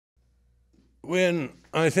When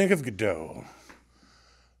I think of Godot,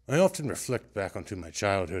 I often reflect back onto my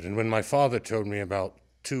childhood and when my father told me about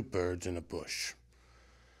two birds in a bush.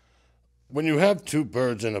 When you have two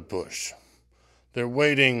birds in a bush, they're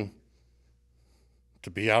waiting to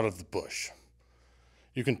be out of the bush.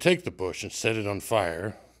 You can take the bush and set it on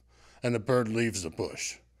fire, and the bird leaves the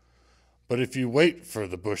bush. But if you wait for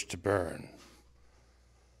the bush to burn,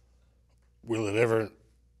 will it ever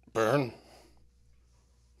burn?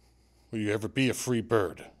 Will you ever be a free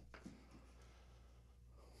bird?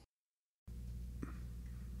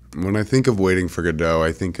 When I think of waiting for Godot,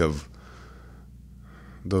 I think of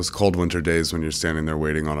those cold winter days when you're standing there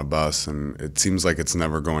waiting on a bus and it seems like it's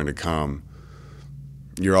never going to come.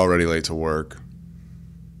 You're already late to work.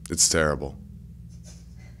 It's terrible.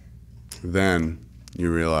 Then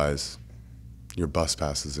you realize your bus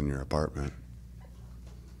pass is in your apartment.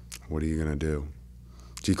 What are you going to do?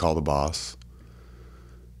 Do you call the boss?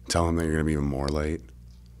 Tell him that you're going to be even more late?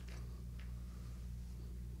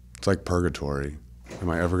 It's like purgatory. Am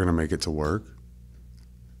I ever going to make it to work?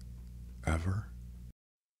 Ever?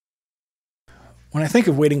 When I think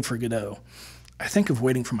of waiting for Godot, I think of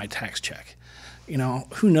waiting for my tax check. You know,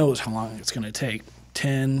 who knows how long it's going to take?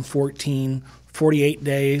 10, 14, 48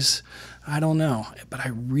 days? I don't know. But I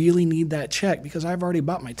really need that check because I've already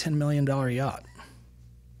bought my $10 million yacht.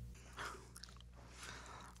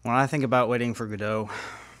 When I think about waiting for Godot,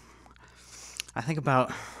 I think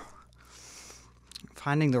about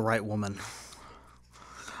finding the right woman.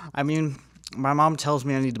 I mean, my mom tells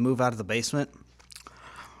me I need to move out of the basement,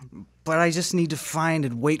 but I just need to find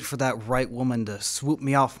and wait for that right woman to swoop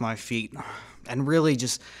me off my feet and really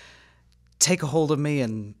just take a hold of me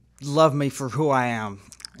and love me for who I am,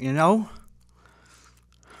 you know?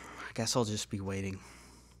 I guess I'll just be waiting.